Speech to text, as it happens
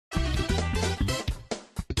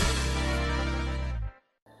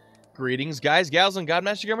Greetings, guys, gals, and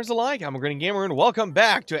Godmaster Gamers alike. I'm a Grinning Gamer, and welcome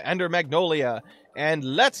back to Ender Magnolia. And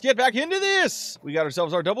let's get back into this! We got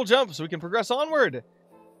ourselves our double jump so we can progress onward.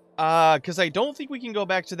 Because I don't think we can go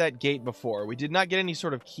back to that gate before. We did not get any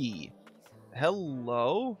sort of key.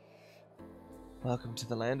 Hello? Welcome to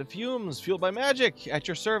the Land of Fumes, fueled by magic, at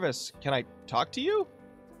your service. Can I talk to you?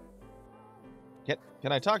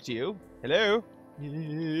 Can I talk to you? Hello?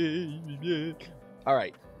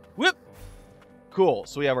 Alright. Whip! Cool.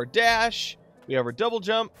 So we have our dash. We have our double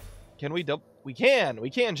jump. Can we double? We can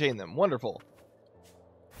chain them. Wonderful.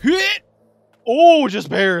 Hit! Oh, just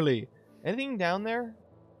barely. Anything down there?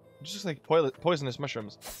 Just like poisonous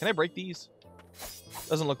mushrooms. Can I break these?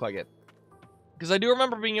 Doesn't look like it. Because I do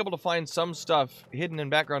remember being able to find some stuff hidden in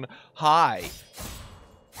background. Hi.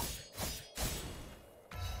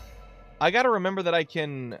 I gotta remember that I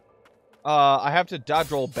can... I have to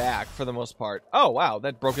dodge roll back for the most part. Oh, wow.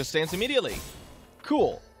 That broke his stance immediately.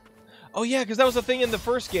 Cool. Oh, yeah, because that was the thing in the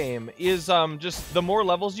first game, is just the more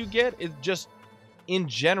levels you get, it just, in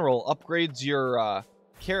general, upgrades your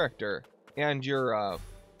character and your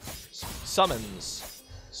summons.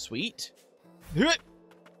 Sweet.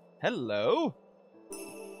 Hello.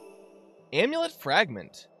 Amulet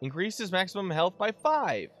Fragment. Increases maximum health by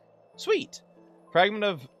 5. Sweet. Fragment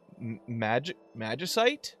of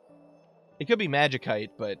Magicite? It could be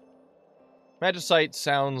Magicite, but Magicite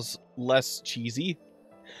sounds less cheesy.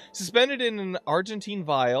 Suspended in an Argentine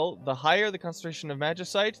vial, the higher the concentration of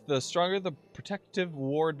Magicite, the stronger the protective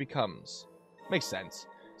ward becomes. Makes sense.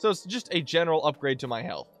 So it's just a general upgrade to my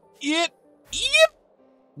health. Yep.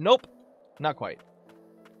 Nope. Not quite.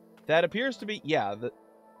 That appears to be... Yeah,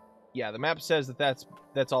 the map says that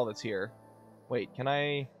that's all that's here. Wait, can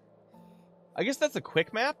I... I guess that's a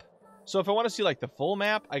quick map? So if I want to see, like, the full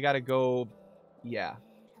map, I gotta go... Yeah.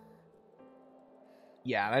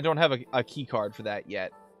 Yeah, and I don't have a key card for that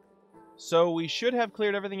yet. So we should have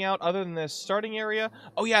cleared everything out other than this starting area.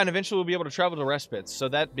 Oh, yeah, and eventually we'll be able to travel to Respites, so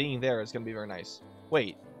that being there is going to be very nice.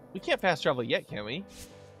 Wait, we can't fast travel yet, can we?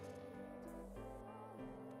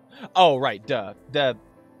 Oh, right, duh.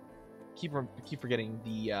 Keep forgetting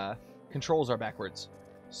the controls are backwards.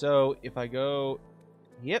 So if I go...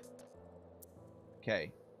 Yep.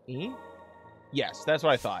 Okay. E? Yes, that's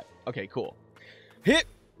what I thought. Okay, cool. Hit!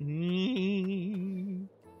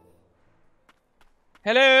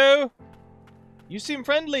 Hello! You seem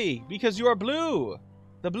friendly, because you are blue.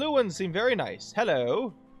 The blue ones seem very nice.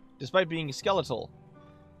 Hello. Despite being skeletal.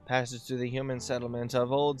 Passage to the human settlement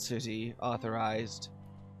of Old City, authorized.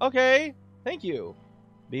 Okay, thank you.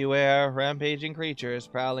 Beware, rampaging creatures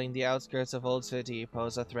prowling the outskirts of Old City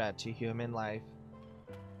pose a threat to human life.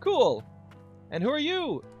 Cool. And who are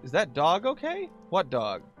you? Is that dog okay? What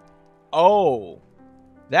dog? Oh,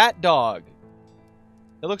 that dog.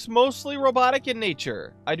 It looks mostly robotic in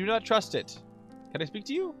nature. I do not trust it. Can I speak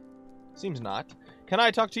to you? Seems not. Can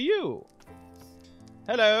I talk to you?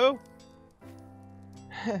 Hello?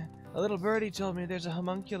 A little birdie told me there's a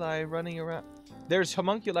homunculi running around. There's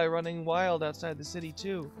homunculi running wild outside the city,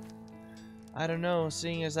 too. I don't know,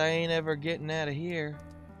 seeing as I ain't ever getting out of here.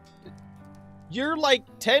 You're like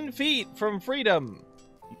 10 feet from freedom.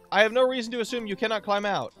 I have no reason to assume you cannot climb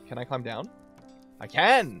out. Can I climb down? I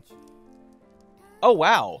can. Oh,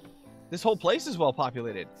 wow. This whole place is well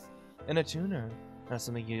populated. And a tuner. That's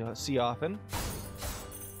something you see often.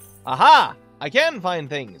 Aha! I can find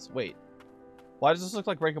things. Wait. Why does this look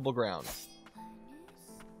like breakable ground?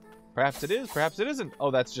 Perhaps it is, perhaps it isn't.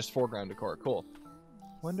 Oh, that's just foreground decor. Cool.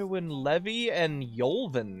 Wonder when Levy and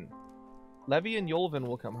Yolvin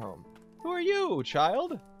will come home. Who are you,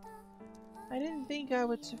 child? I didn't think I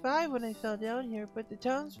would survive when I fell down here, but the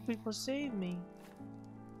townspeople saved me.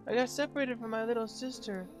 I got separated from my little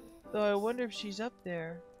sister, though I wonder if she's up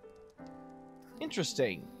there.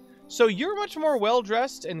 Interesting. So you're much more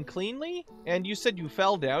well-dressed and cleanly, and you said you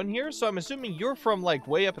fell down here, so I'm assuming you're from, like,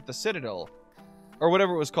 way up at the Citadel. Or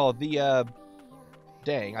whatever it was called. The,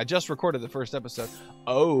 Dang, I just recorded the first episode.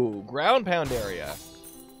 Oh, ground pound area.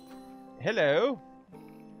 Hello.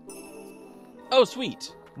 Oh,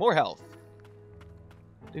 sweet. More health.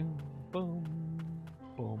 Boom, boom,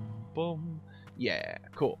 boom, boom. Yeah,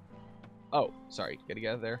 cool. Oh, sorry. Gotta get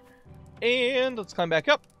out of there. And let's climb back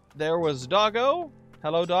up. There was Doggo.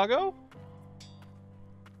 Hello, Doggo.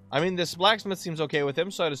 I mean, this blacksmith seems okay with him,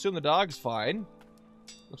 so I'd assume the dog's fine.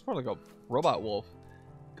 Looks more like a robot wolf.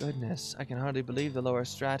 Goodness, I can hardly believe the lower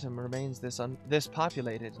stratum remains this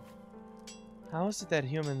populated. How is it that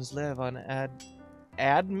humans live on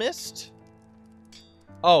Admist?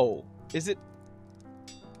 Oh, is it...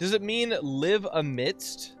 Does it mean live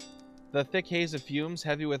amidst the thick haze of fumes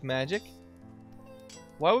heavy with magic?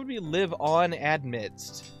 Why would we live on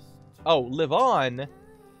Admist? Oh, live on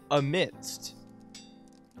amidst.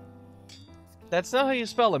 That's not how you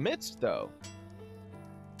spell amidst, though.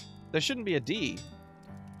 There shouldn't be a D.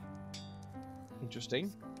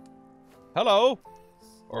 Interesting. Hello.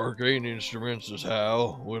 Arcane instruments is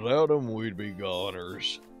how. Without them, we'd be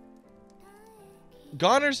goners.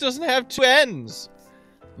 Goners doesn't have two N's.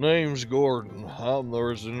 Name's Gordon. I'm the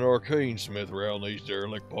resident arcane smith around these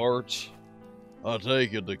derelict parts. I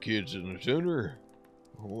take it the kid's in the tuner.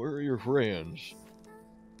 Where are your friends?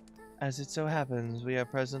 As it so happens, we are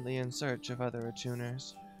presently in search of other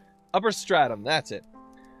attuners. Upper stratum, that's it.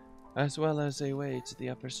 As well as a way to the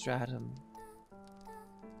upper stratum.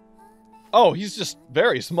 Oh, he's just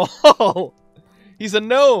very small. He's a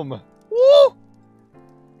gnome. Woo!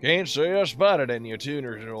 Can't say I spotted any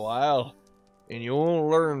attuners in a while. And you won't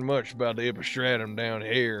learn much about the upper stratum down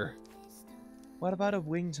here. What about a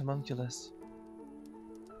winged homunculus?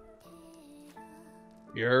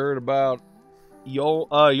 You heard about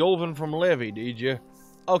Yolvin from Levy, did you?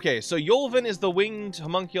 Okay, so Yolvin is the winged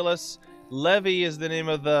homunculus. Levy is the name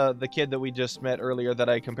of the kid that we just met earlier that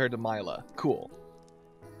I compared to Mila. Cool.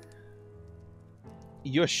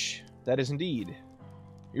 Yush, that is indeed.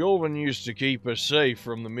 Yolvin used to keep us safe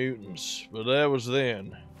from the mutants, but that was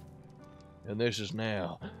then. And this is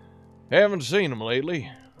now. Haven't seen him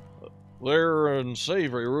lately. There are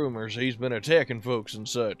unsavory rumors he's been attacking folks and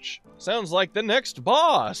such. Sounds like the next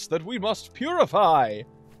boss that we must purify.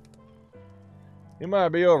 He might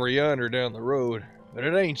be over yonder down the road, but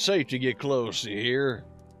it ain't safe to get close, you hear?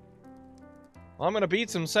 I'm gonna beat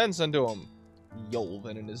some sense into him.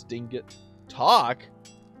 Yolvin and his dinget. Talk?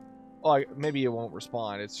 Oh, maybe it won't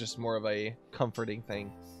respond. It's just more of a comforting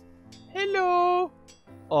thing. Hello!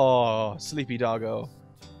 Oh, sleepy doggo.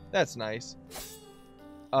 That's nice.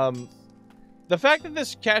 The fact that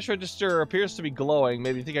this cash register appears to be glowing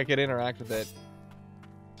made me think I could interact with it.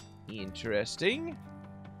 Interesting.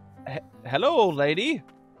 Hello, old lady.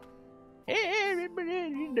 Hey,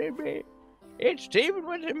 it's Stephen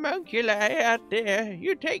with the homunculi out there.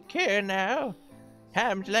 You take care now.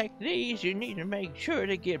 Times like these, you need to make sure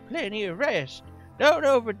to get plenty of rest. Don't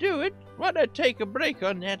overdo it. Wanna take a break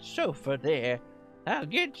on that sofa there? I'll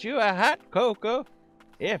get you a hot cocoa,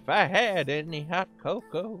 if I had any hot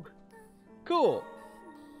cocoa. Cool.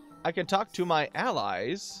 I can talk to my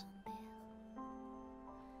allies.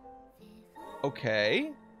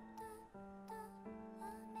 Okay.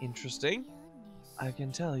 Interesting. I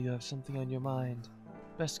can tell you have something on your mind.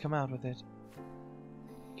 Best come out with it.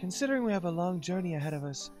 Considering we have a long journey ahead of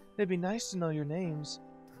us, it'd be nice to know your names.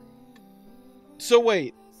 So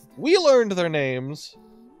wait, we learned their names,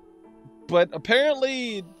 but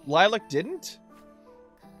apparently Lilac didn't?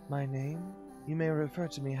 My name? You may refer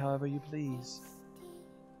to me however you please.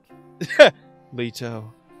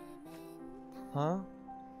 Leto. Huh?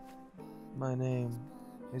 My name.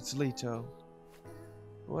 It's Leto.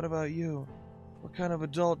 What about you? What kind of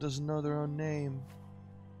adult doesn't know their own name?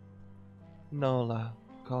 Nola.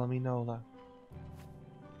 Call me Nola.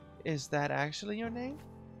 Is that actually your name?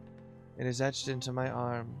 It is etched into my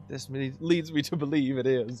arm. This leads me to believe it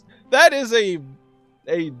is. That is a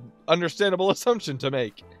understandable assumption to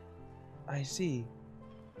make. I see.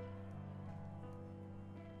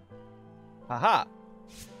 Haha.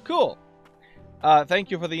 Cool.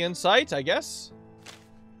 Thank you for the insight, I guess.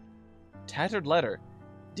 Tattered letter.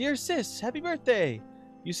 Dear sis, happy birthday.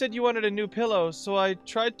 You said you wanted a new pillow, so I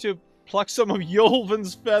tried to pluck some of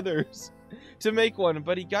Yolvin's feathers to make one,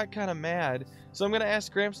 but he got kind of mad. So I'm going to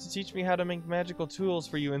ask Gramps to teach me how to make magical tools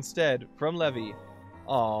for you instead. From Levy.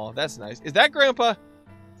 Aw, that's nice. Is that Grandpa?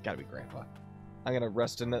 It's got to be Grandpa. I'm going to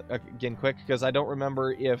rest in again quick, because I don't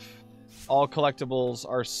remember if all collectibles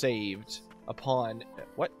are saved upon...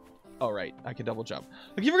 What? Oh, right. I can double jump.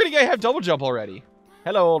 I keep forgetting I have double jump already.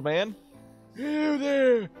 Hello, old man. You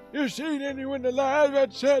there! You seen anyone alive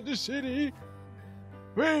outside the city?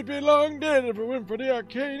 We'd be long dead if it weren't for the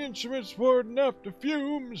arcane instruments warding off the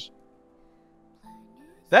fumes.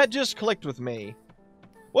 That just clicked with me.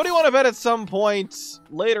 What do you want to bet at some point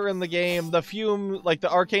later in the game the the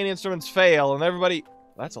arcane instruments fail and everybody...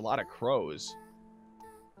 That's a lot of crows.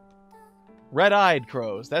 Red-eyed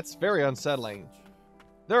crows. That's very unsettling.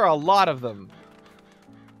 There are a lot of them.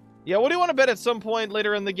 Yeah, what do you want to bet at some point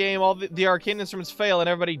later in the game all the arcane instruments fail and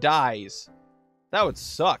everybody dies? That would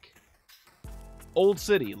suck. Old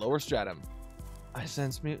city, lower stratum. I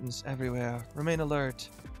sense mutants everywhere. Remain alert.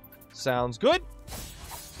 Sounds good.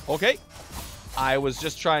 Okay. I was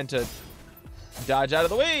just trying to dodge out of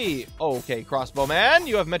the way. Okay, crossbow man,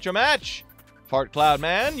 you have met your match. Fart cloud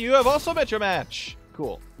man, you have also met your match.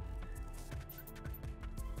 Cool.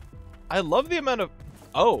 I love the amount of...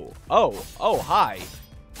 Oh, hi.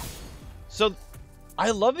 So, I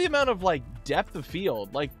love the amount of, like, depth of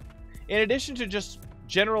field. Like, in addition to just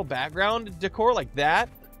general background decor like that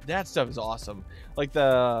stuff is awesome. Like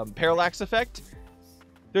the parallax effect.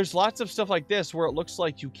 There's lots of stuff like this where it looks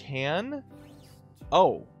like you can...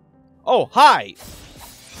 Oh. Oh, hi!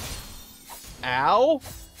 Ow!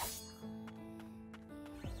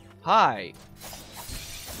 Hi.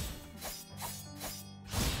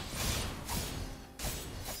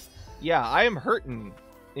 Yeah, I am hurting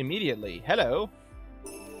immediately. Hello.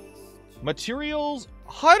 Materials,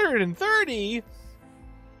 130?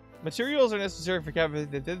 Materials are necessary for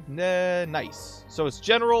nice. So it's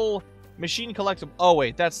general machine collectible. Oh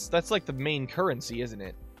wait, that's like the main currency, isn't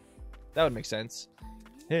it? That would make sense.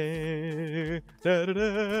 Hey, da, da,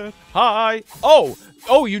 da. Hi. Oh,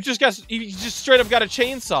 you just straight up got a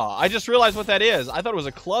chainsaw. I just realized what that is. I thought it was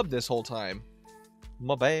a club this whole time.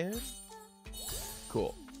 My bad.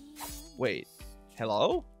 Cool. Wait.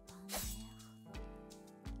 Hello?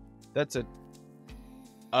 That's a...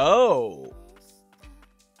 Oh.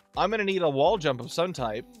 I'm gonna need a wall jump of some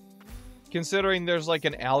type. Considering there's like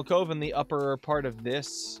an alcove in the upper part of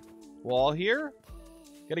this wall here.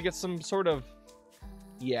 Gotta get some sort of...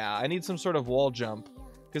 Yeah, I need some sort of wall jump.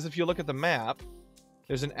 Because if you look at the map,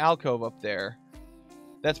 there's an alcove up there.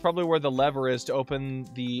 That's probably where the lever is to open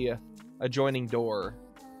the adjoining door.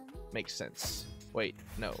 Makes sense. Wait,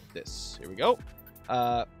 no, this. Here we go.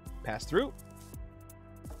 Pass through.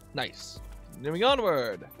 Nice. Moving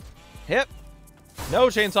onward. Hip. No,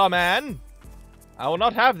 Chainsaw Man. I will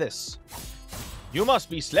not have this. You must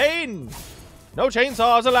be slain. No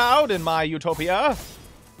chainsaws allowed in my utopia.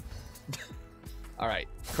 Alright,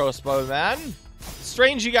 crossbow man.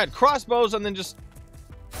 Strange you got crossbows and then just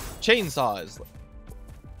chainsaws.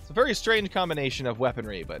 It's a very strange combination of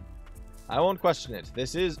weaponry, but I won't question it.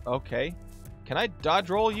 This is... Okay. Can I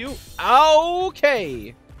dodge roll you?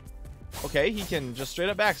 Okay. Okay, he can just straight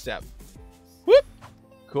up backstep. Whoop.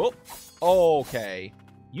 Cool. Okay.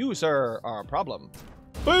 You, sir, are a problem.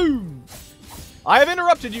 Boom. I have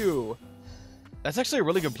interrupted you. That's actually a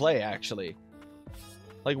really good play, actually.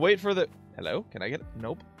 Like, wait for the... Hello? Can I get it?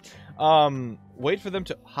 Nope. Wait for them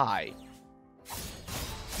to... Hi.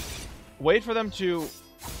 Wait for them to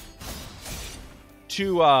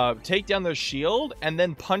take down their shield and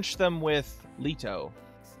then punch them with Leto.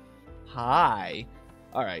 Hi.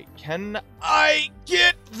 Alright. Can I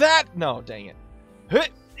get that? No, dang it.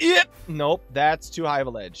 Nope, that's too high of a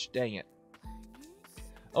ledge. Dang it.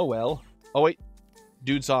 Oh, well. Oh, wait.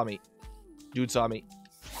 Dude saw me. Dude saw me.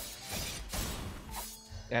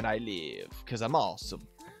 And I live, because I'm awesome.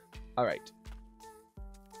 Alright.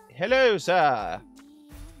 Hello, sir.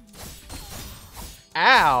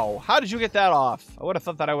 Ow! How did you get that off? I would have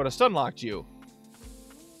thought that I would have stun-locked you.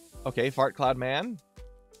 Okay, Fart Cloud Man.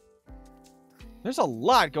 There's a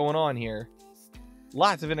lot going on here.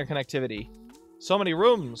 Lots of interconnectivity. So many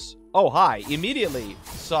rooms. Oh, hi. Immediately.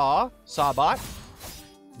 Sawbot.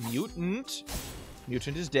 Mutant.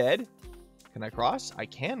 Mutant is dead. Can I cross? I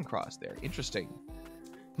can cross there. Interesting.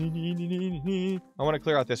 I want to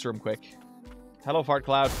clear out this room quick. Hello, Fart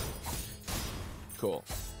Cloud. Cool.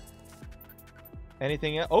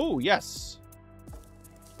 Anything else? Oh, yes.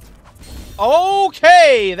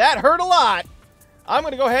 Okay, that hurt a lot. I'm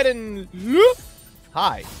going to go ahead and...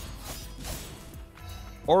 Hi.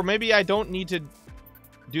 Or maybe I don't need to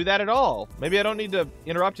do that at all. Maybe I don't need to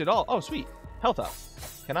interrupt at all. Oh, sweet. Health up.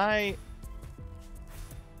 Can I...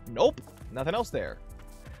 Nope. Nothing else there.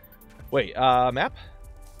 Wait, map?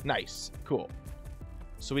 Nice. Cool.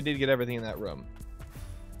 So we did get everything in that room.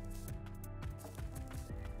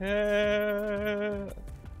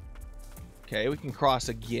 Okay, we can cross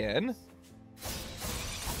again.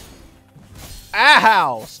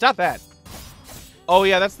 Ow! Stop that! Oh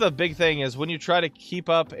yeah, that's the big thing, is when you try to keep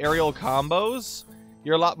up aerial combos,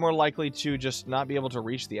 you're a lot more likely to just not be able to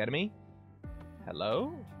reach the enemy.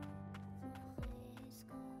 Hello?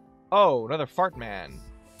 Oh, another fart man.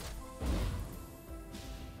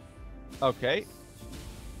 Okay.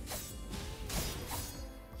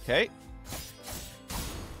 Okay.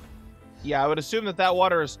 Yeah, I would assume that that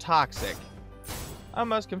water is toxic. I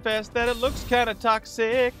must confess that it looks kind of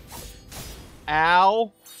toxic.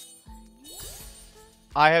 Ow.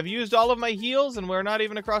 I have used all of my heals and we're not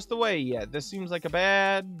even across the way yet. This seems like a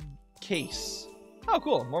bad case. Oh,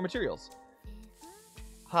 cool. More materials.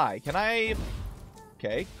 Hi, can I...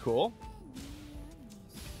 Okay, cool.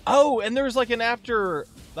 Oh, and there's like an after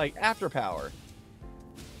power.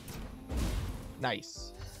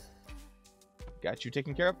 Nice. Got you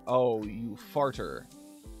taken care of. Oh, you farter.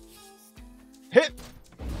 Hit.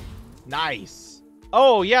 Nice.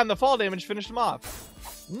 Oh, yeah, and the fall damage finished him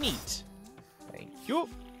off. Neat. Thank you.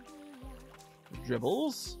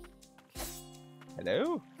 Dribbles.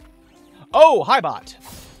 Hello? Oh, hi, bot.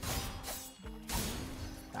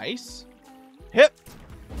 Nice. Hip.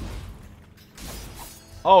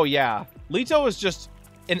 Oh, yeah. Leto is just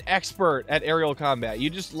an expert at aerial combat. You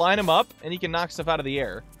just line him up, and he can knock stuff out of the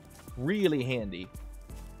air. Really handy.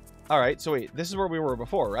 Alright, so wait. This is where we were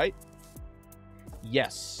before, right?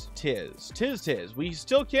 Yes. Tis. We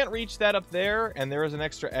still can't reach that up there, and there is an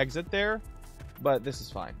extra exit there. But this is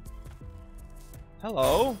fine.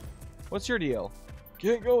 Hello? What's your deal?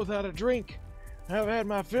 Can't go without a drink. I've had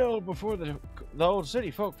my fill before the old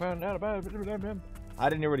city folk found out about it. I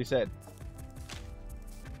didn't hear what he said.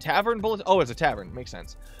 Tavern bullet. Oh, it's a tavern. Makes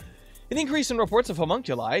sense. An increase in reports of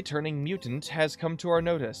homunculi turning mutant has come to our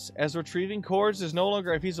notice. As retrieving cores is no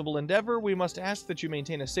longer a feasible endeavor, we must ask that you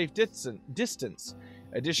maintain a safe distance.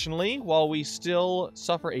 Additionally, while we still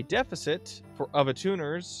suffer a deficit of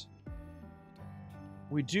attuners,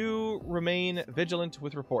 we do remain vigilant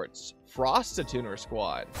with reports. Frost Attuner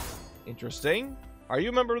Squad. Interesting. Are you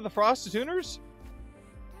a member of the Frost Attuners?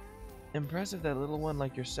 Impressive that a little one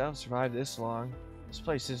like yourself survived this long. This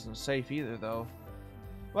place isn't safe either, though.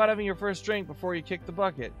 About having your first drink before you kick the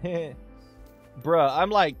bucket. Bruh, I'm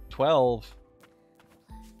like 12.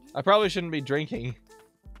 I probably shouldn't be drinking.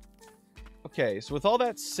 Okay, so with all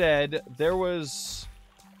that said, there was...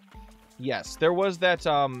 Yes, there was that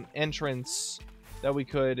entrance that we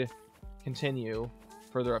could continue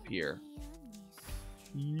further up here.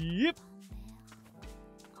 Yep.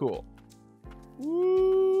 Cool.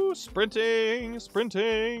 Woo! Sprinting!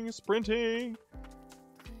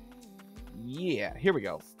 Yeah, here we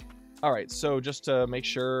go. Alright, so just to make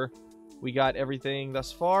sure we got everything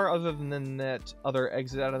thus far, other than that other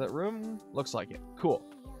exit out of that room. Looks like it. Cool.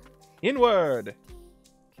 Inward!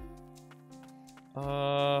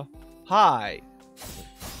 Hi.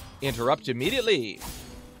 Interrupt immediately.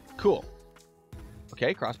 Cool.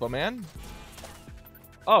 Okay, crossbow man.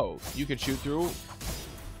 Oh, you can shoot through.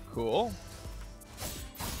 Cool.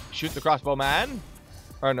 Shoot the crossbow man.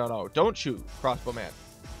 Or no, don't shoot crossbow man.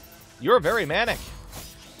 You're very manic.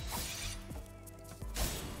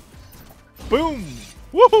 Boom!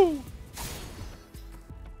 Woohoo!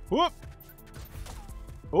 Whoop!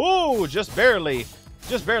 Oh, just barely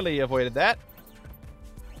avoided that.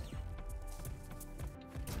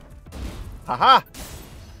 Haha!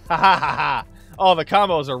 Ha ha ha ha! Oh, the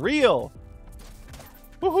combos are real!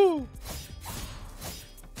 Woohoo!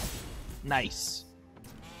 Nice.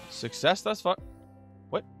 Success thus far.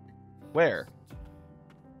 What? Where?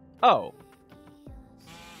 Oh.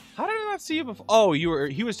 How did I not see you before? Oh, he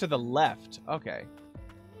was to the left. Okay.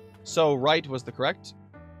 So right was the correct.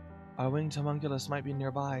 Our winged homunculus might be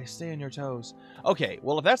nearby. Stay on your toes. Okay,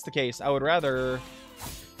 well if that's the case, I would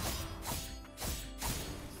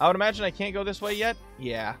imagine I can't go this way yet.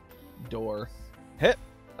 Yeah. Door. Hit.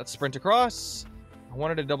 Let's sprint across. I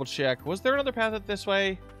wanted to double check. Was there another path up this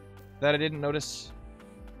way that I didn't notice?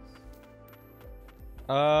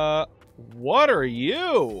 What are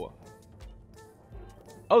you?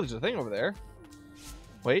 Oh, there's a thing over there.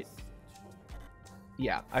 Wait.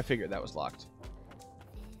 Yeah, I figured that was locked.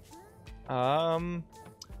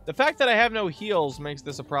 The fact that I have no heals makes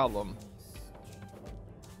this a problem.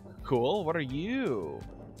 Cool. What are you?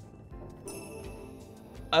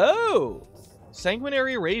 Oh!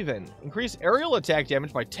 Sanguinary Raven. Increase aerial attack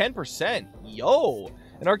damage by 10%. Yo!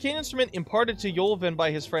 An arcane instrument imparted to Yolvin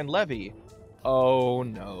by his friend Levi. Oh,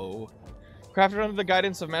 no. Crafted under the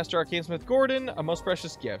guidance of Master Arcanesmith Gordon, a most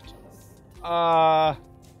precious gift. So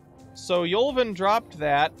Yolvin dropped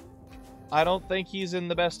that. I don't think he's in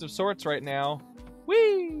the best of sorts right now.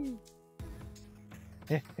 Whee!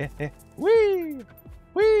 Whee!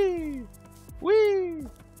 Whee! Whee!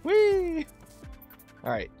 Whee!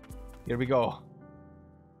 Alright, here we go.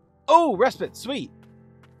 Oh, respite, sweet.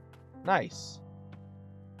 Nice.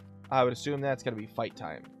 I would assume that's gonna be fight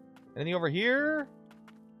time. Anything over here?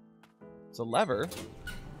 It's a lever.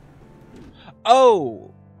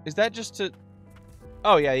 Oh! Is that just to...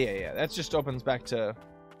 Oh, yeah. That just opens back to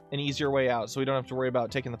an easier way out, so we don't have to worry about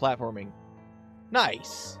taking the platforming.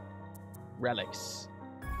 Nice. Relics.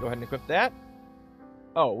 Go ahead and equip that.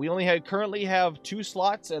 Oh, we only currently have 2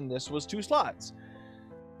 slots, and this was 2 slots.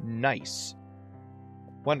 Nice.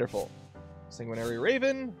 Wonderful. Sanguinary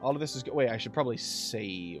Raven. All of this is... Wait, I should probably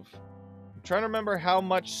save. I'm trying to remember how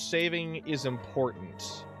much saving is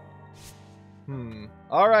important.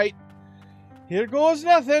 Alright. Here goes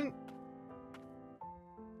nothing.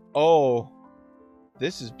 Oh.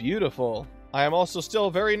 This is beautiful. I am also still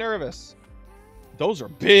very nervous. Those are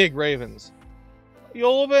big ravens.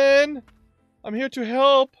 Yolvin! I'm here to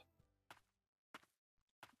help.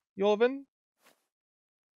 Yolvin?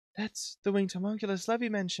 That's the winged homunculus Levy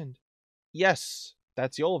mentioned. Yes,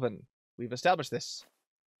 that's Yolvin. We've established this.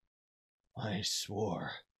 I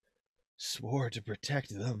swore to protect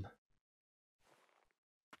them.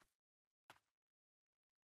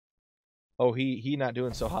 Oh, he not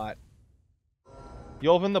doing so hot.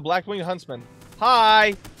 Yolvin, the black-winged huntsman.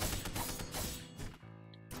 Hi!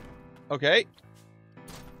 Okay.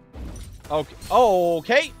 Okay. Oh,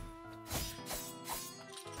 okay.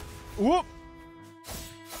 Whoop.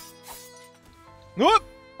 Whoop.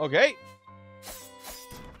 Okay.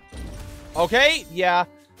 Okay, yeah.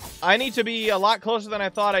 I need to be a lot closer than I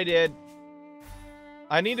thought I did.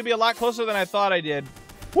 I need to be a lot closer than I thought I did.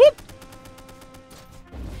 Whoop!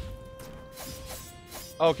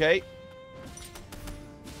 Okay.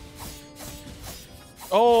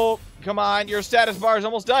 Oh, come on. Your status bar is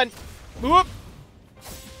almost done. Whoop!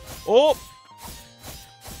 Oh!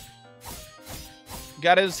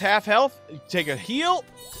 Got his half health. Take a heal.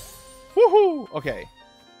 Woohoo! Okay.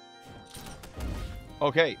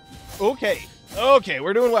 Okay. Okay. Okay,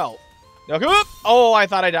 we're doing well. Okay. Whoop! Oh, I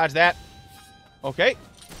thought I dodged that. Okay.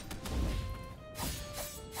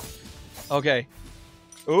 Okay.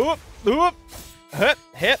 Oop! Oop! Hip!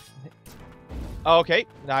 Hip! Okay.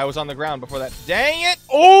 Now I was on the ground before that. Dang it!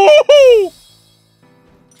 Oh!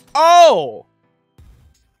 Oh!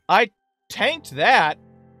 I tanked that.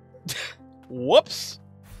 Whoops.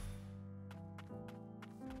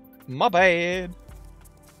 My bad.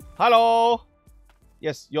 Hello.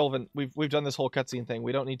 Yes, Yolvin, we've done this whole cutscene thing.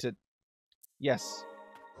 We don't need to. Yes.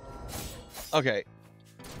 Okay.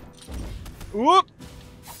 Whoop.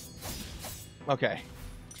 Okay.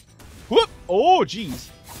 Whoop. Oh, jeez.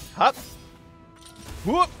 Hop.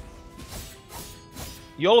 Whoop.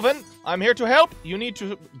 Yolvin, I'm here to help. You need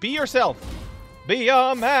to be yourself. Be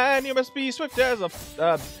a man. You must be swift as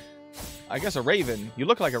a. I guess a raven. You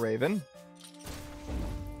look like a raven.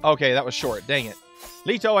 Okay, that was short. Dang it.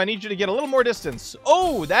 Leto, I need you to get a little more distance.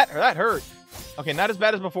 Oh, that hurt. Okay, not as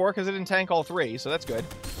bad as before because it didn't tank all three, so that's good.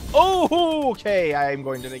 Oh, okay. I'm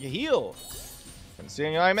going to take a heal. And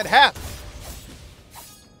seeing I'm at half.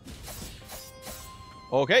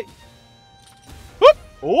 Okay. Whoop.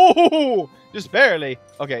 Oh, just barely.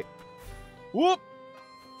 Okay. Whoop.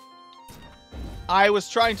 I was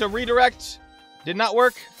trying to redirect. Did not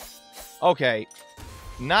work. Okay.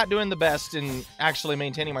 Not doing the best in actually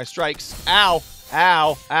maintaining my strikes. Ow.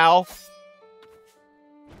 Ow. Ow.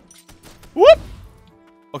 Whoop.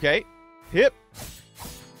 Okay. Hip.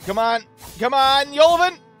 Come on. Come on,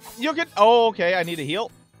 Yolvin. You can. Oh, okay. I need a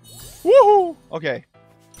heal. Woohoo. Okay.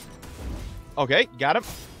 Okay. Got him.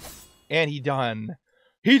 And he done.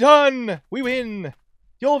 He done. We win.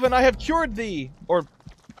 Yolvin, I have cured thee. Or.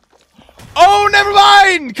 Oh, never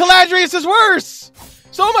mind. Caladrius is worse.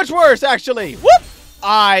 So much worse, actually. Whoop.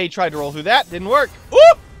 I tried to roll through that. Didn't work.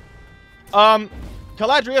 Whoop.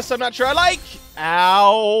 Caladrius, I'm not sure I like.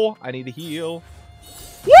 Ow. I need a heal.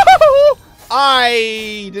 Woohoo!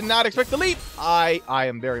 I did not expect the leap. I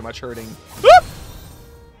am very much hurting. Whoop!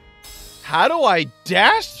 How do I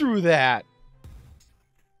dash through that?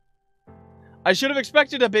 I should have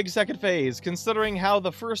expected a big second phase, considering how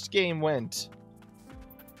the first game went.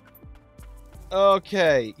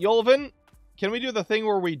 Okay, Yolvin, can we do the thing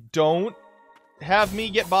where we don't have me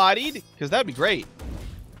get bodied? Because that'd be great.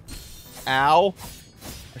 Ow.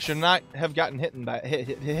 I should not have gotten hit by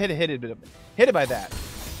that.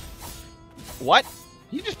 What?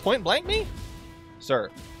 He just point blank me?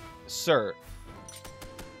 Sir. Sir.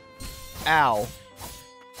 Ow.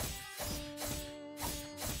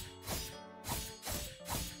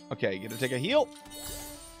 Okay, gonna take a heal.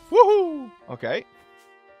 Woohoo! Okay.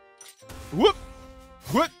 Whoop!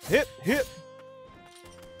 Whoop! Hit! Hit!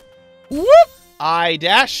 Whoop! I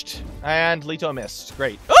dashed, and Leto missed.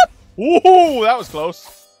 Great. Ah! Ooh, that was close.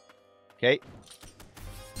 Okay.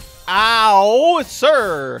 Ow,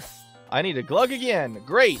 sir! I need to glug again.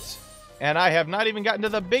 Great. And I have not even gotten to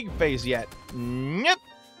the big phase yet. Yep.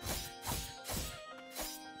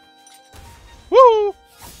 Woo!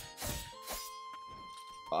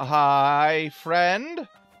 Hi, friend.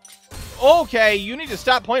 Okay, you need to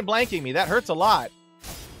stop point blanking me. That hurts a lot.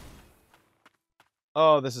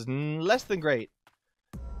 Oh, this is less than great.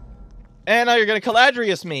 And now you're gonna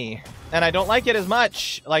Caladrius me. And I don't like it as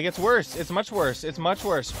much. Like, it's worse. It's much worse. It's much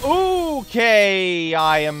worse. Okay,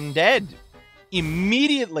 I am dead.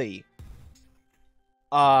 Immediately.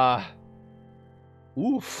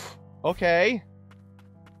 Oof. Okay.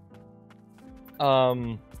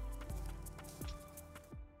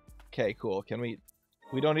 Okay, cool. Can we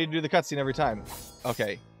don't need to do the cutscene every time.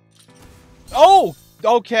 Okay. Oh!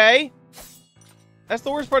 Okay! That's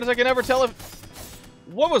the worst part is I can never tell if...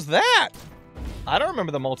 What was that? I don't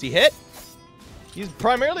remember the multi-hit. He's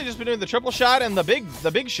primarily just been doing the triple shot and the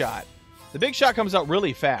big shot. The big shot comes out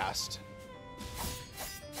really fast.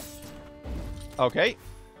 Okay.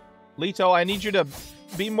 Leto, I need you to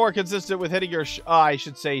be more consistent with hitting your I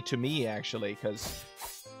should say to me, actually, because...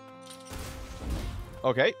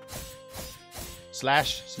 Okay.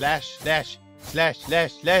 Slash, slash, slash, slash,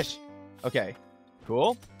 slash, slash. Okay.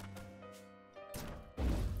 Cool.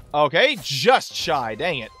 Okay, just shy.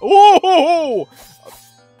 Dang it. Ooh!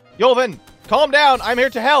 Yolvin, calm down. I'm here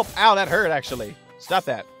to help. Ow, that hurt, actually. Stop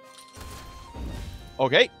that.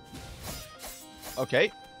 Okay.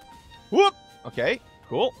 Okay. Whoop. Okay,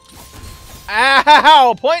 cool.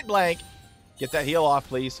 Ow! Point blank. Get that heal off,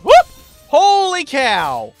 please. Whoop! Holy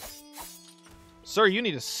cow! Sir, you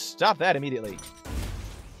need to stop that immediately.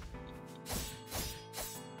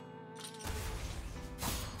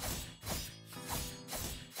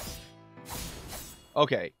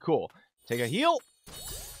 Okay, cool. Take a heal.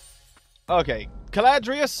 Okay,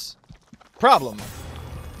 Caladrius. Problem.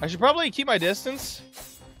 I should probably keep my distance.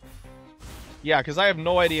 Yeah, because I have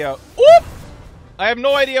no idea. Whoop! I have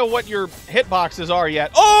no idea what your hitboxes are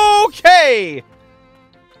yet. Okay!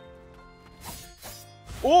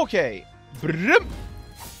 Okay. Brum.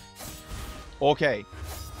 Okay.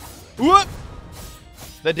 Whoop!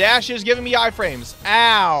 The dash is giving me iframes.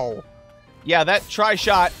 Ow! Yeah, that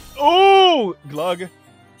tri-shot. Ooh! Glug.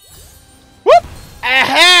 Whoop!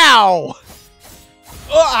 Ow!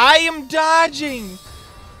 Oh, I am dodging!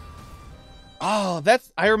 Oh,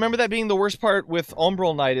 that's... I remember that being the worst part with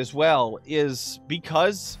Umbral Knight as well, is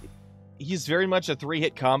because he's very much a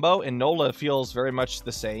 3-hit combo, and Nola feels very much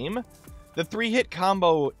the same. The 3-hit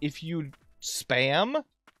combo, if you spam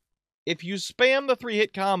the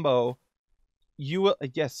 3-hit combo, you will...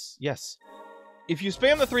 Yes. If you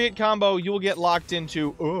spam the 3-hit combo, you will get locked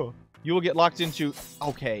into... You will get locked into...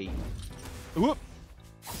 Okay. Whoop.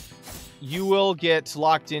 You will get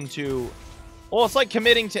locked into... Well, it's like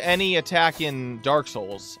committing to any attack in Dark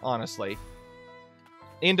Souls, honestly.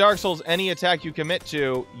 In Dark Souls, any attack you commit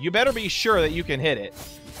to, you better be sure that you can hit it.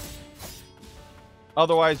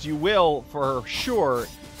 Otherwise, you will, for sure,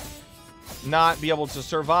 not be able to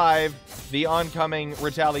survive the oncoming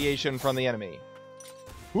retaliation from the enemy.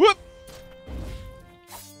 Whoop!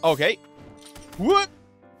 Okay. Whoop!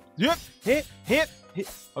 Yep. Hit.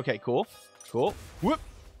 Okay, cool. Whoop!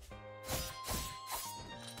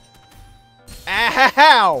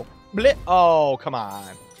 Ow! Blip. Oh, come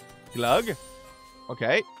on. Glug.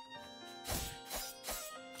 Okay.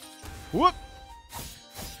 Whoop!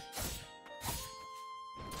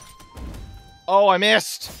 Oh, I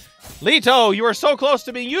missed. Leto, you are so close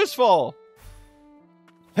to being useful.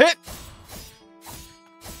 Hit.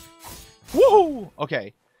 Woo!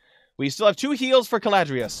 Okay. We still have 2 heals for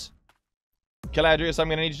Caladrius. Caladrius, I'm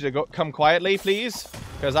going to need you to come quietly, please.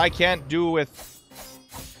 Because I can't do with...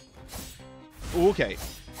 Okay.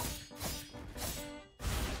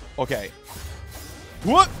 Okay.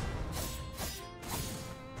 What?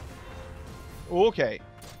 Okay.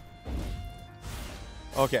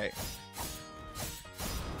 Okay.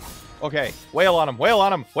 Okay. Wail on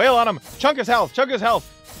him. Chunk his health.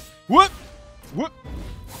 Whoop.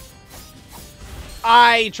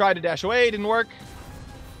 I tried to dash away. Didn't work.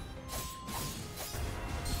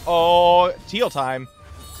 Oh, teal time.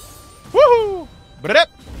 Woohoo! Brep.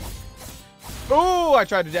 Ooh, I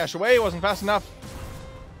tried to dash away. It wasn't fast enough.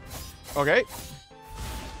 Okay.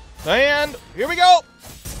 And here we go.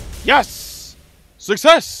 Yes!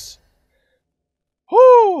 Success!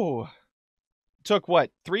 Whoo! Took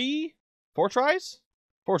what? 3? 4 tries?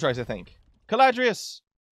 4 tries, I think. Caladrius.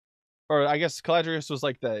 Or I guess Caladrius was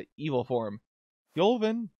like the evil form.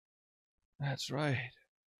 Yolvin. That's right.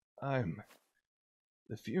 I'm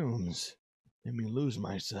the fumes. Made me lose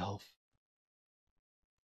myself.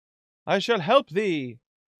 I shall help thee.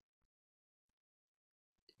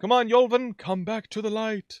 Come on, Yolvin, come back to the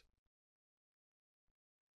light.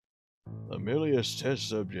 Amelia's test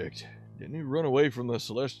subject. Didn't he run away from the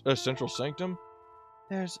central sanctum?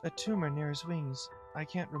 There's a tumor near his wings. I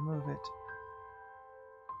can't remove it.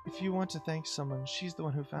 If you want to thank someone, she's the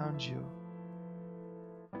one who found you.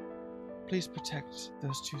 Please protect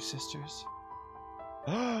those 2 sisters.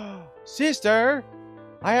 Sister?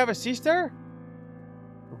 I have a sister?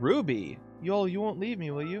 Ruby. You won't leave me,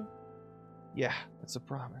 will you? Yeah, that's a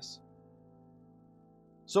promise.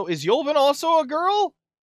 So is Yolvin also a girl?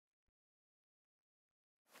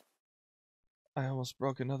 I almost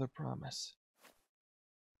broke another promise.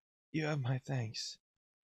 You have my thanks.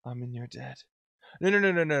 I'm in your debt.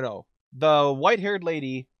 No. The white-haired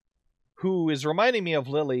lady who is reminding me of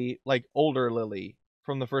Lily, like older Lily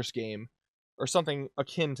from the first game, or something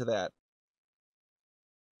akin to that.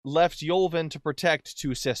 left Yolvin to protect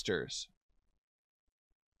two sisters.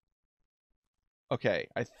 Okay,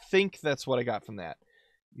 I think that's what I got from that.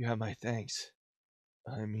 You have my thanks.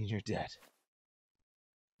 I mean your debt.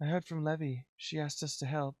 I heard from Levy. She asked us to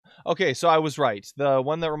help. Okay, so I was right. The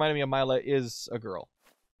one that reminded me of Mila is a girl.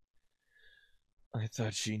 I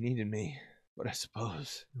thought she needed me, but I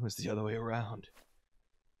suppose it was the other way around.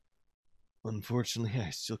 Unfortunately, I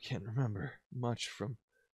still can't remember much from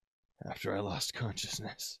after I lost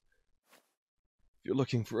consciousness. If you're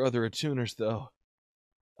looking for other attuners, though,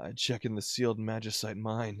 I'd check in the sealed magicite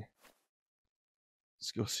mine.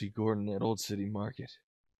 Let's go see Gordon at Old City Market.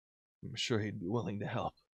 I'm sure he'd be willing to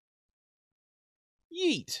help.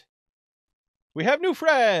 Yeet! We have new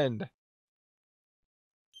friend!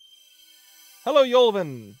 Hello,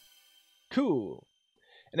 Yolvin! Cool.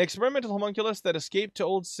 An experimental homunculus that escaped to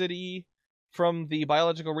Old City from the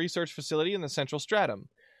biological research facility in the Central Stratum.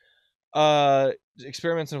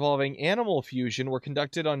 Experiments involving animal fusion were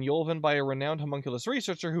conducted on Yolvin by a renowned homunculus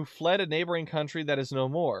researcher who fled a neighboring country that is no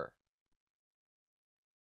more.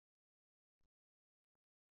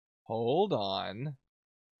 Hold on.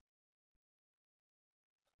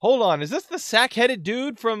 Hold on, is this the sack-headed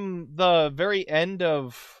dude from the very end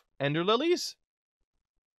of Ender Lilies?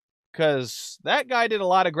 Because that guy did a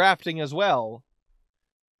lot of grafting as well.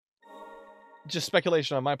 Just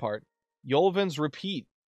speculation on my part. Yolvin's repeat.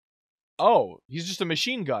 Oh, he's just a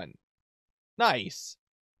machine gun. Nice.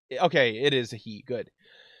 Okay, it is a he. Good.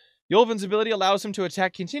 Yolvin's ability allows him to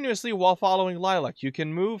attack continuously while following Lilac. You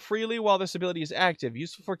can move freely while this ability is active,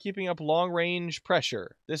 useful for keeping up long-range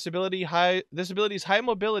pressure. This ability's high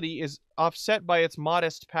mobility is offset by its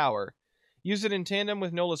modest power. Use it in tandem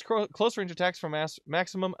with Nola's close-range attacks for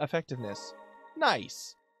maximum effectiveness.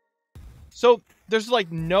 Nice. So, there's like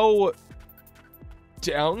no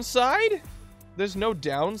downside? There's no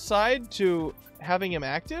downside to having him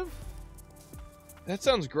active? That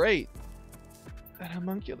sounds great. That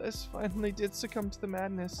homunculus finally did succumb to the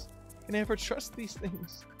madness. Can I ever trust these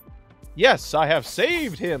things? Yes, I have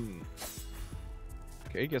saved him!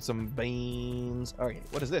 Okay, get some beans. Okay,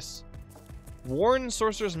 what is this? Warn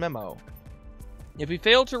Sorcerer's Memo. If we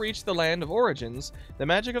fail to reach the Land of Origins, the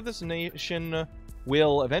magic of this nation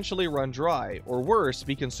will eventually run dry, or worse,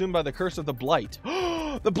 be consumed by the curse of the Blight.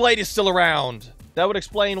 The Blight is still around! That would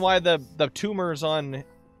explain why the tumors on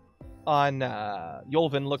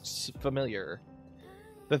Yolvin looks familiar.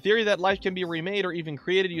 The theory that life can be remade or even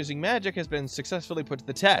created using magic has been successfully put to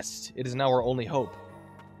the test. It is now our only hope.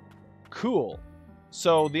 Cool.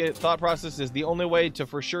 So the thought process is the only way to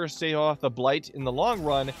for sure stay off the Blight in the long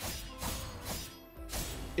run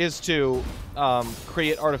is to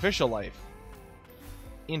create artificial life.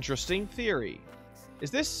 Interesting theory.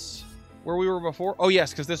 Is this where we were before? Oh,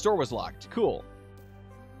 yes, because this door was locked. Cool.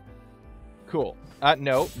 Cool.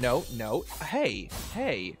 No. Hey.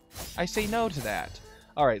 I say no to that.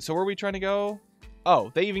 All right, so where are we trying to go?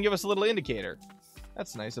 Oh, they even give us a little indicator.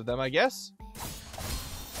 That's nice of them, I guess.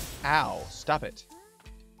 Ow. Stop it.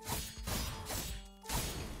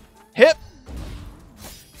 Hip!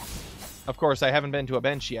 Of course, I haven't been to a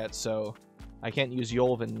bench yet, so I can't use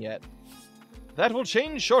Yolvin yet. That will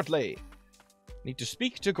change shortly. Need to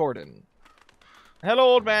speak to Gordon. Hello,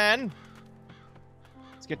 old man.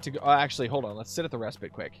 Let's get to... actually, hold on. Let's sit at the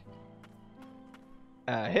respite quick.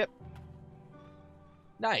 Hip.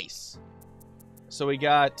 Nice. So we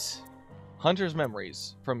got Hunter's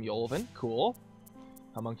Memories from Yolvin. Cool.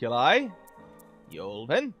 Homunculi.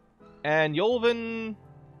 Yolvin. And Yolvin...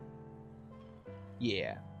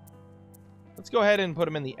 yeah. Let's go ahead and put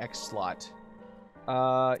him in the X slot.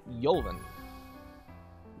 Yolvin.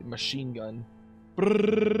 Machine gun.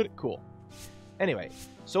 Brrr, cool. Anyway,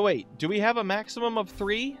 so wait, do we have a maximum of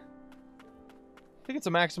 3? I think it's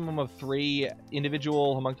a maximum of 3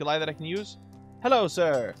 individual homunculi that I can use. Hello,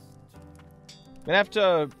 sir. I'm gonna have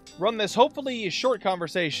to run this hopefully short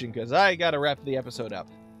conversation because I gotta wrap the episode up.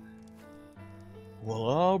 Well,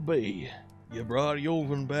 I'll be. You brought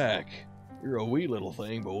Yolvin back. You're a wee little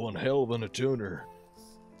thing, but one hell of an attuner.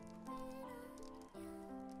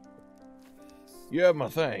 You have my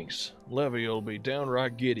thanks. Levy'll be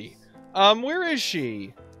downright giddy. Where is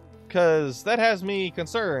she? Because that has me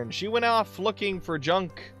concerned. She went off looking for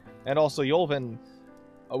junk and also Yolvin.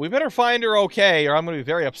 We better find her okay, or I'm going to be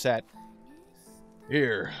very upset.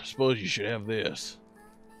 Here, suppose you should have this.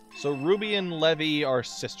 So Ruby and Levy are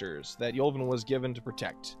sisters that Yolvin was given to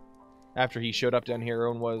protect. After he showed up down here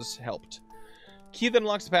and was helped. Key then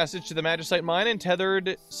unlocks the passage to the Magicite Mine and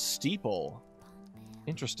tethered steeple.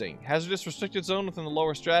 Interesting. Hazardous restricted zone within the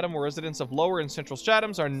lower stratum where residents of lower and central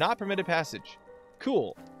stratums are not permitted passage.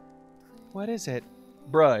 Cool. What is it?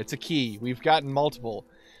 Bruh, it's a key. We've gotten multiple.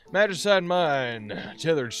 Magicite Mine,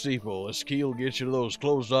 tethered steeple. This key'll get you to those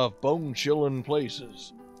closed-off, bone-chilling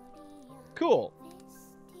places. Cool.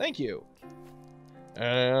 Thank you.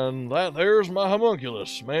 And that there's my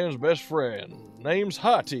homunculus, man's best friend. Name's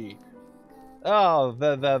Hati. Oh,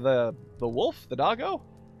 the wolf? The doggo?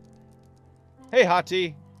 Hey,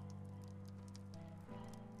 Hati.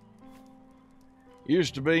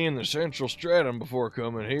 Used to be in the central stratum before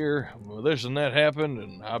coming here. Well, this and that happened,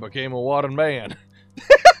 and I became a wadded man.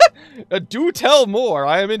 Do tell more.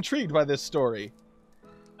 I am intrigued by this story.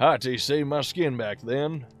 Hati saved my skin back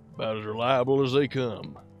then. About as reliable as they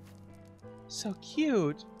come. So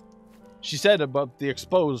cute. She said about the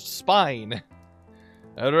exposed spine.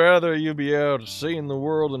 I'd rather you be out seeing the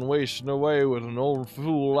world than wasting away with an old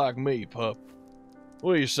fool like me, pup.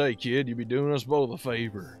 What do you say, kid? You be doing us both a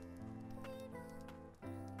favor.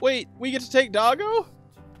 Wait, we get to take Doggo?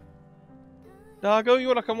 Doggo, you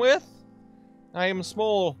wanna come with? I am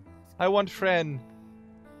small. I want friend.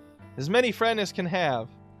 As many friend as can have.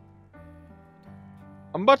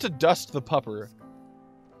 I'm about to dust the pupper.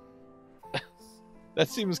 That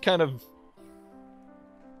seems kind of...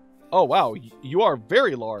 Oh, wow. You are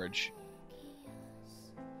very large.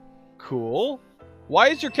 Cool. Why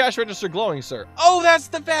is your cash register glowing, sir? Oh, that's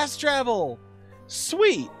the fast travel!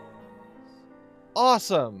 Sweet!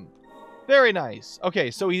 Awesome. Very nice. Okay,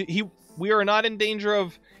 so we are not in danger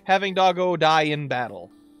of having Doggo die in battle.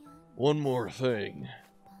 One more thing.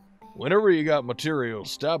 Whenever you got materials,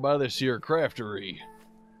 stop by this here craftery.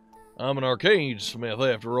 I'm an arcane smith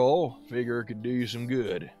after all. Figure it could do you some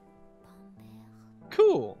good.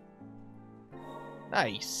 Cool.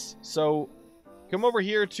 Nice. So, come over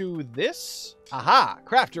here to this. Aha!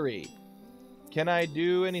 Craftery. Can I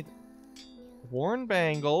do anything? Worn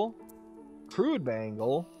bangle. Crude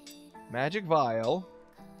bangle. Magic vial.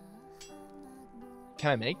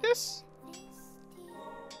 Can I make this?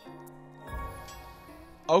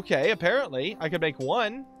 Okay, apparently. I could make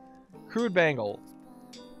one. Crude bangle.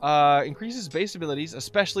 Increases base abilities,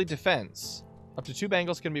 especially defense. Up to 2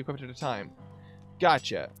 bangles can be equipped at a time.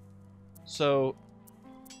 Gotcha. So...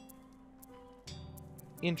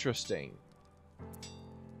 Interesting.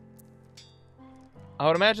 I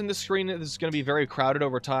would imagine this screen is going to be very crowded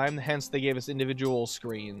over time, hence they gave us individual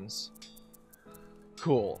screens.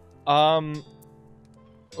 Cool. What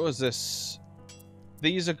was this?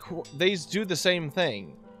 These do the same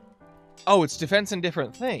thing. Oh, it's defense and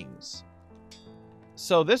different things.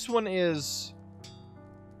 So this one is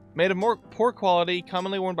made of more poor quality,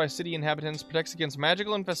 commonly worn by city inhabitants, protects against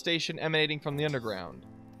magical infestation emanating from the underground.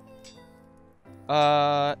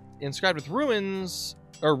 Inscribed with runes,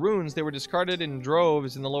 they were discarded in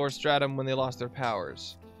droves in the lower stratum when they lost their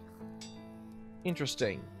powers.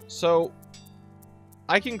 Interesting. So,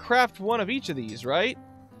 I can craft one of each of these, right?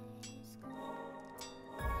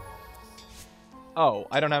 Oh,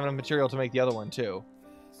 I don't have enough material to make the other one, too.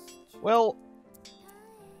 Well,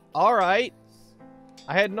 alright.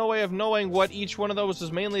 I had no way of knowing what each one of those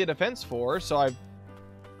was mainly a defense for, so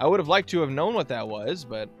I would have liked to have known what that was,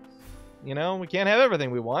 but, you know, we can't have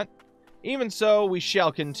everything we want. Even so, we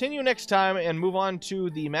shall continue next time and move on to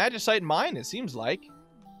the Magicite Mine, it seems like.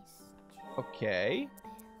 Okay.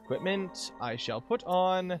 Equipment, I shall put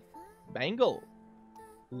on bangle.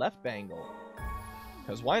 Left bangle.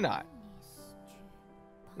 Because why not?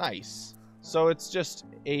 Nice. So it's just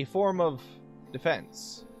a form of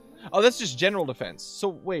defense. Oh, that's just general defense. So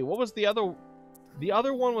wait, what was the other? The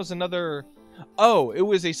other one was another... Oh, it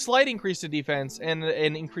was a slight increase to defense and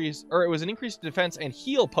an increase... Or it was an increase to defense and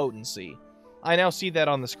heal potency. I now see that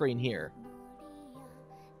on the screen here.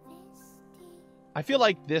 I feel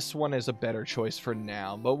like this one is a better choice for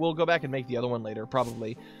now, but we'll go back and make the other one later,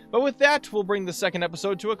 probably. But with that, we'll bring the second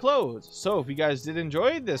episode to a close. So if you guys did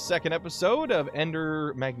enjoy this second episode of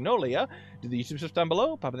Ender Magnolia, do the YouTube stuff down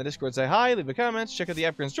below, pop in the Discord, say hi, leave a comment, check out the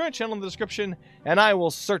Apkinz joint channel in the description, and I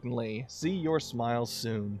will certainly see your smiles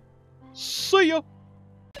soon. See ya!